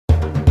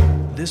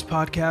This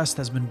podcast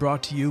has been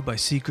brought to you by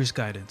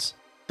SeekersGuidance,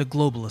 the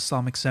global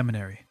Islamic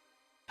seminary.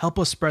 Help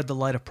us spread the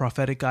light of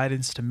prophetic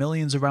guidance to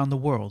millions around the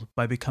world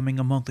by becoming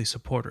a monthly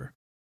supporter.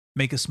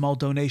 Make a small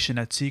donation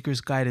at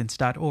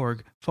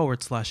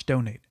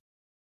seekersguidance.org/donate.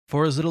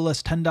 For as little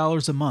as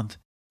 $10 a month,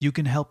 you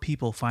can help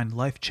people find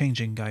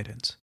life-changing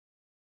guidance.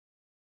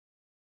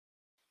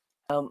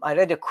 I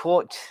read a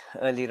quote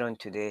earlier on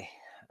today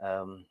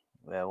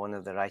where one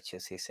of the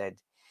righteous, he said,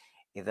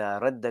 إذا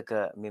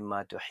ردك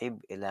مما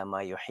تحب إلى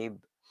ما يحب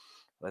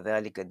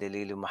وذلك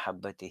دليل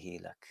محبته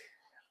لك.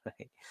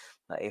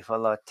 If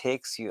Allah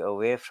takes you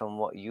away from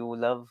what you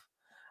love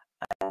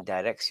and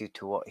directs you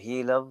to what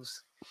He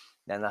loves,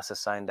 then that's a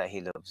sign that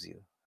He loves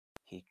you.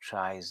 He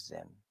tries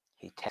them,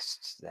 He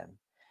tests them.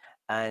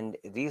 And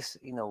these,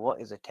 what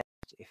is a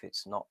test if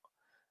it's not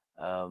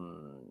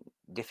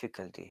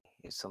difficulty?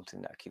 It's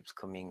something that keeps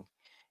coming.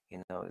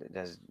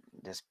 There's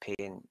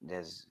pain.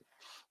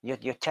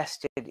 You're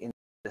tested in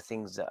the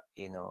things that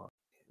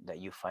that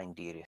you find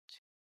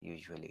dearest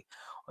usually,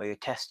 or you're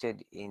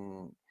tested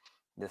in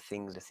the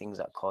things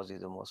that cause you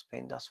the most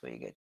pain. That's what you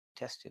get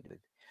tested with.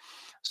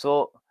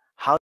 So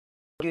how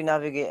do you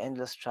navigate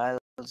endless trials?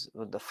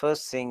 Well, the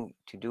first thing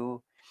to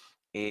do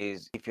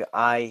is keep your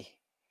eye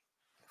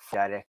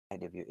direct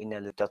ahead of you. Inna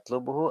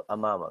litatlubuhu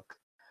amamak.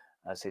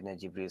 As Sayyidina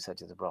Jibreel said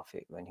to the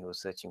Prophet when he was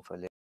searching for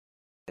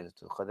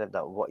Laylatul Qadr,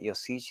 that what you're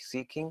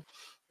seeking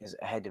is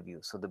ahead of you.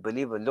 So the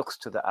believer looks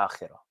to the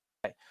akhirah,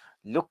 right?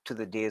 Look to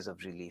the days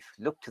of relief.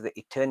 Look to the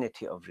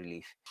eternity of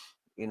relief.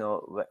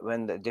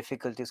 When the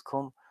difficulties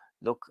come,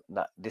 look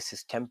that this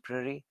is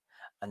temporary,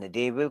 and the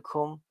day will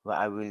come where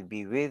I will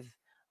be with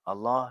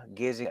Allah,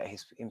 gazing at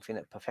His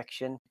infinite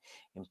perfection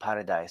in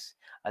paradise.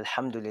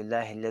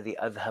 Alhamdulillah alladhi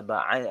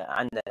adhaba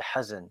anna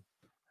al-hazan.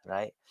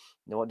 Right?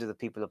 Now, what do the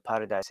people of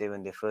paradise say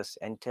when they first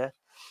enter?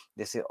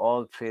 They say,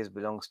 all praise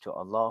belongs to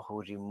Allah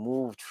who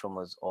removed from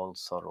us all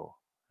sorrow.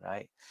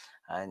 Right?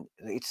 And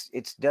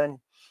it's done.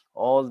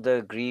 All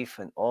the grief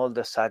and all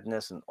the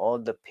sadness and all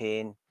the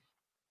pain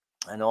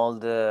and all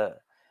the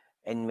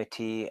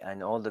enmity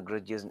and all the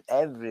grudges and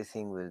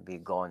everything will be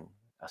gone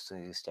as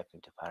soon as you step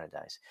into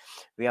paradise.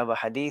 We have a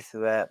hadith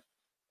where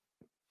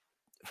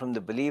from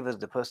the believers,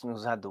 the person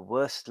who's had the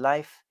worst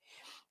life,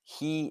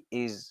 he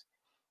is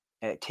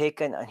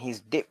taken and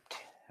he's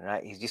dipped,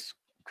 right? He's just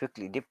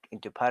quickly dipped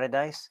into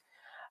paradise,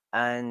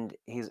 and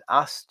he's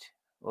asked,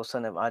 "O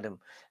son of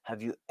Adam,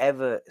 have you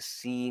ever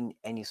seen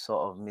any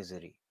sort of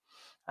misery?"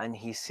 And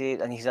he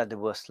said, and he's had the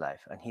worst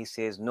life, and he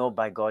says, "No,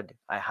 by God,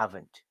 I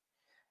haven't."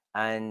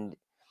 And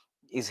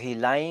is he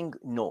lying?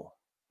 No.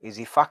 Is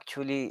he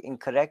factually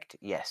incorrect?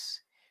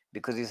 Yes,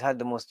 because he's had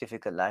the most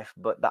difficult life.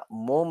 But that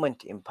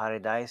moment in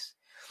paradise,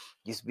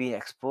 just being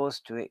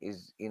exposed to it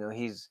is,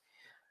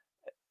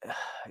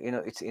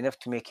 it's enough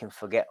to make him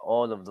forget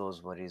all of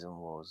those worries and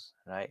woes,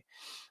 right?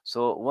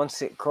 So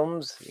once it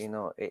comes,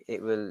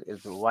 it will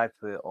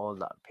wipe away all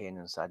that pain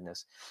and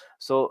sadness.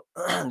 So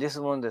this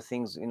is one of the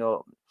things,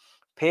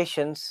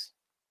 patience.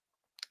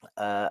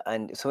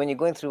 And so when you're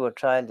going through a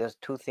trial, there's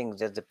two things.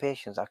 There's the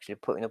patience, actually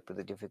putting up with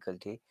the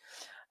difficulty,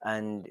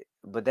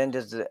 but then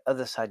there's the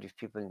other side which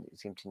people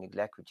seem to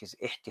neglect, which is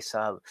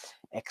ihtisab,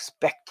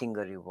 expecting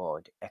a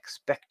reward,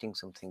 expecting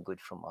something good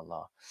from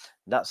Allah.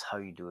 That's how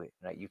you do it,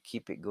 right? You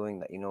keep it going,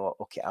 that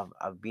okay,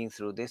 I've been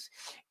through this.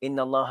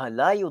 Inna Allah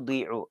la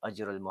yudi'u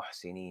ajr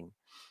al-muhsinin.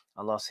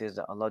 Allah says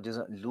that Allah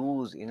doesn't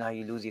lose, how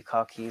you lose your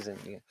car keys, and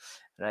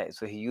right?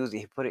 So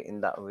he put it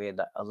in that way,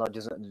 that Allah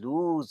doesn't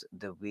lose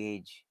the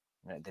wage,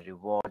 right, the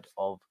reward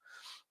of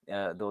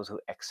those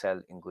who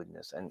excel in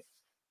goodness. And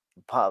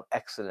part of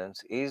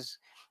excellence is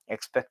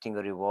expecting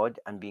a reward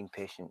and being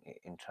patient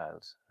in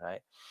trials,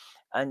 right?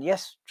 And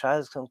yes,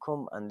 trials can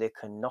come and they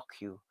can knock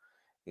you,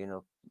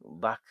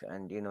 back,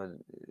 and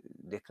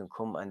they can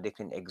come and they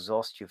can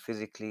exhaust you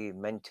physically,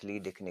 mentally.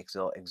 They can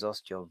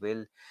exhaust your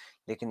will.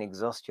 They can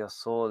exhaust your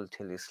soul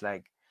till it's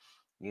like,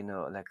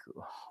 like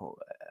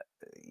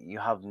you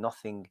have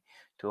nothing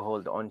to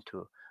hold on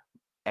to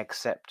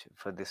except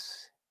for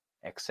this,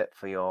 except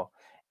for your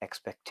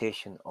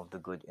expectation of the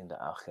good in the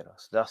akhirah.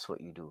 So that's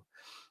what you do,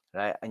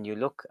 right? And you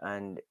look,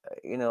 and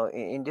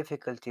in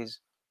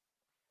difficulties,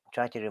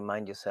 try to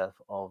remind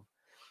yourself of,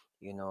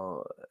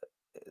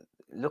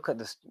 look at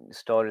the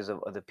stories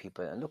of other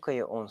people and look at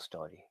your own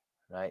story,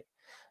 right?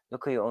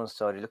 Look at your own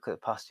story. Look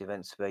at past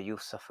events where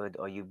you've suffered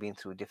or you've been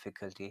through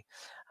difficulty,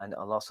 and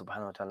Allah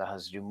subhanahu wa ta'ala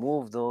has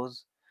removed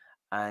those,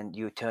 and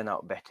you turn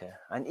out better.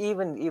 And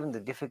even the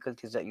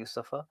difficulties that you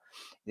suffer,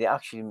 they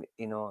actually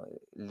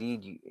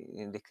lead you,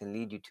 they can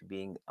lead you to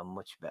being a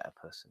much better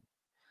person.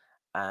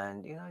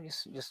 And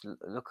just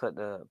look at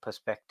the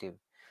perspective.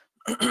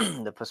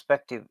 The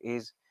perspective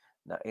is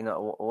that,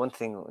 one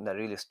thing that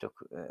really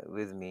stuck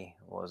with me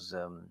was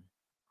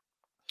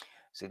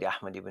Sidi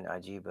Ahmad ibn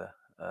Ajiba,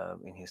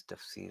 in his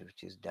tafsir,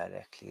 which is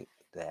directly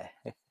there.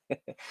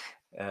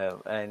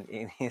 And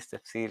in his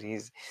tafsir,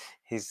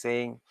 he's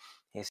saying,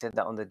 He said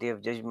that on the day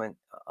of judgment,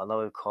 Allah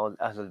will call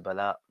Ahlul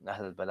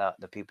Bala,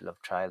 the people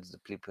of trials, the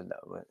people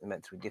that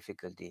went through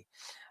difficulty.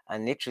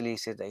 And literally he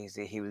said that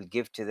he will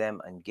give to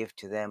them and give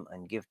to them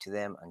and give to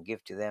them and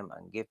give to them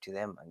and give to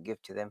them and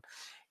give to them.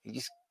 He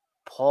just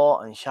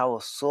pour and shower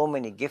so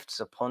many gifts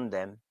upon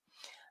them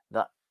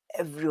that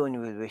everyone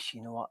will wish,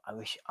 you know what, I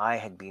wish I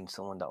had been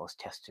someone that was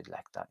tested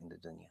like that in the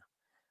dunya,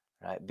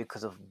 right?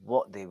 Because of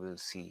what they will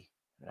see,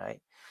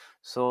 right?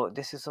 So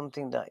this is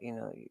something that, you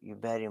know, you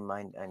bear in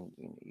mind, and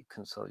you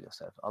console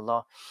yourself.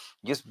 Allah,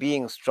 just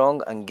being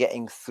strong and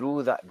getting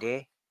through that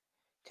day.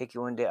 Take it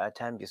one day at a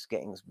time, just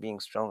being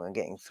strong and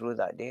getting through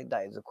that day.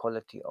 That is the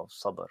quality of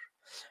sabr.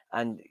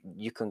 And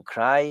you can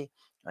cry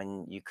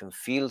and you can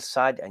feel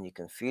sad and you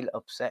can feel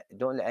upset.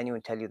 Don't let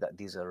anyone tell you that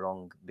these are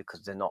wrong,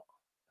 because they're not,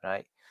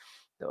 right?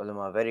 The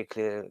ulama are very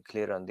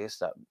clear on this,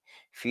 that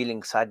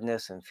feeling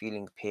sadness and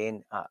feeling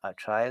pain at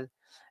trial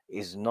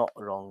is not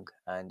wrong.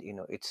 And you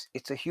know,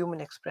 it's a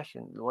human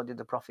expression. What did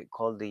the Prophet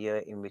call the year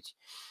in which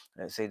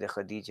Sayyidah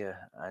Khadija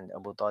and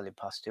Abu Talib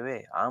passed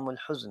away? Amul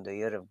Huzn, the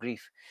year of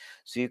grief.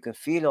 So you can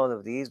feel all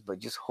of these, but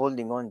just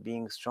holding on,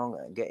 being strong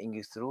and getting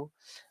you through,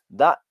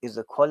 that is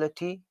a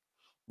quality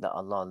that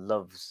Allah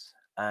loves.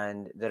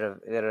 And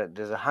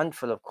there's a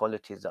handful of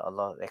qualities that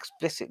Allah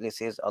explicitly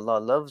says Allah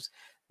loves.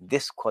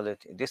 This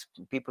quality, this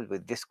people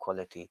with this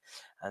quality,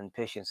 and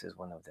patience is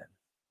one of them,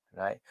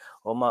 right?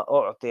 وَمَا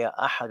أُعْطِيَ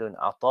أَحَدٌ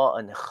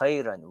عَطَاءً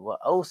خَيْرًا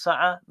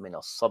وَأَوْسَعَ مِنَ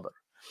الصَّبْرِ.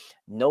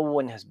 No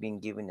one has been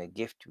given a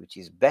gift which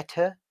is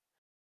better.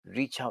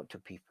 Reach out to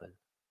people,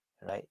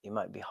 right? It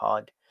might be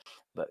hard,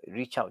 but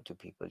reach out to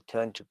people,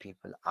 turn to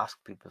people,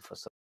 ask people for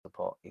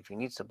support. If you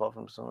need support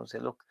from someone, say,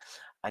 look,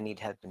 I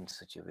need help in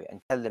such a way,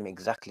 and tell them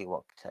exactly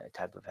what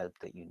type of help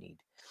that you need.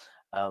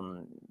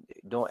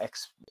 Don't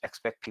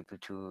expect people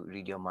to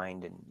read your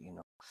mind, and you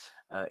know,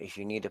 if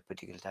you need a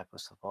particular type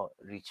of support,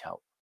 reach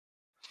out.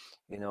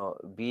 You know,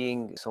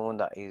 being someone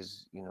that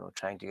is, you know,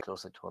 trying to get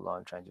closer to Allah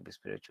and trying to be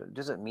spiritual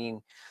doesn't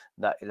mean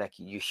that like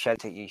you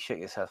shut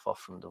yourself off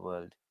from the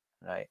world,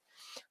 right?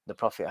 The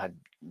Prophet had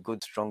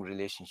good, strong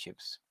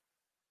relationships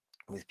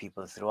with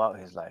people throughout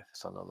his life,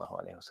 sallallahu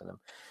alaihi wasallam.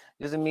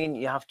 Doesn't mean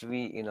you have to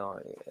be, you know,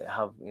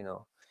 have, you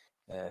know,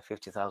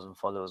 50,000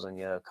 followers on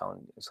your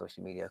account,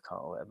 social media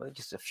account, or whatever.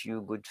 Just a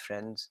few good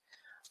friends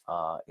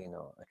are, you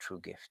know, a true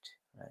gift,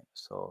 right?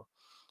 So,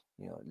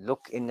 you know,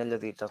 look, inna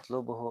alladhi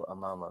tatlubuhu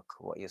amamak.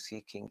 What you're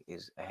seeking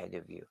is ahead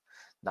of you.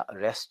 That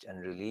rest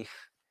and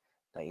relief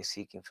that you're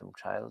seeking from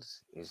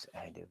trials is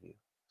ahead of you.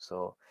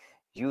 So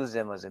use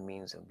them as a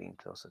means of being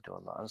closer to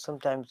Allah. And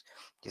sometimes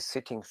just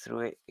sitting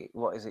through it,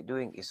 what is it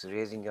doing? It's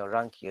raising your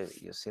rank.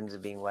 Your sins are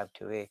being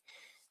wiped away.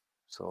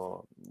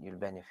 So you'll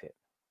benefit,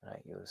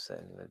 right? You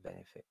certainly will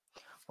benefit.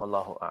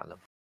 Wallahu a'lam.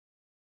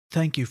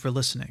 Thank you for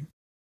listening.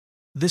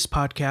 This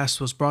podcast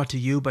was brought to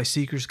you by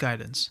Seekers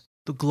Guidance,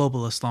 the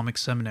Global Islamic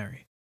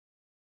Seminary.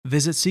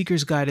 Visit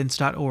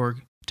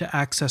SeekersGuidance.org to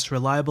access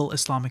reliable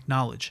Islamic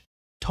knowledge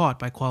taught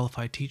by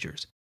qualified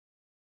teachers.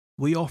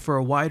 We offer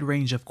a wide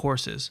range of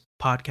courses,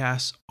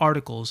 podcasts,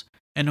 articles,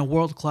 and a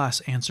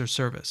world-class answer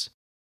service.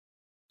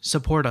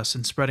 Support us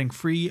in spreading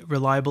free,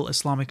 reliable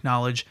Islamic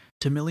knowledge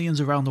to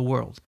millions around the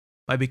world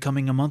by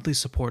becoming a monthly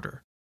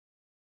supporter.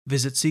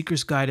 Visit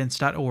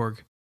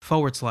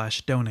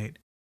SeekersGuidance.org/donate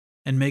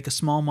and make a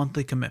small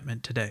monthly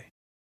commitment today.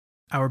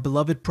 Our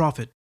beloved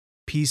Prophet,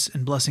 peace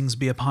and blessings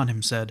be upon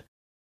him, said,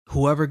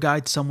 "Whoever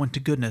guides someone to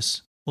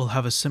goodness will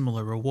have a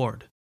similar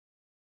reward."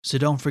 So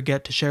don't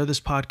forget to share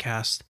this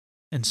podcast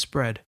and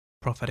spread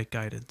prophetic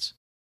guidance.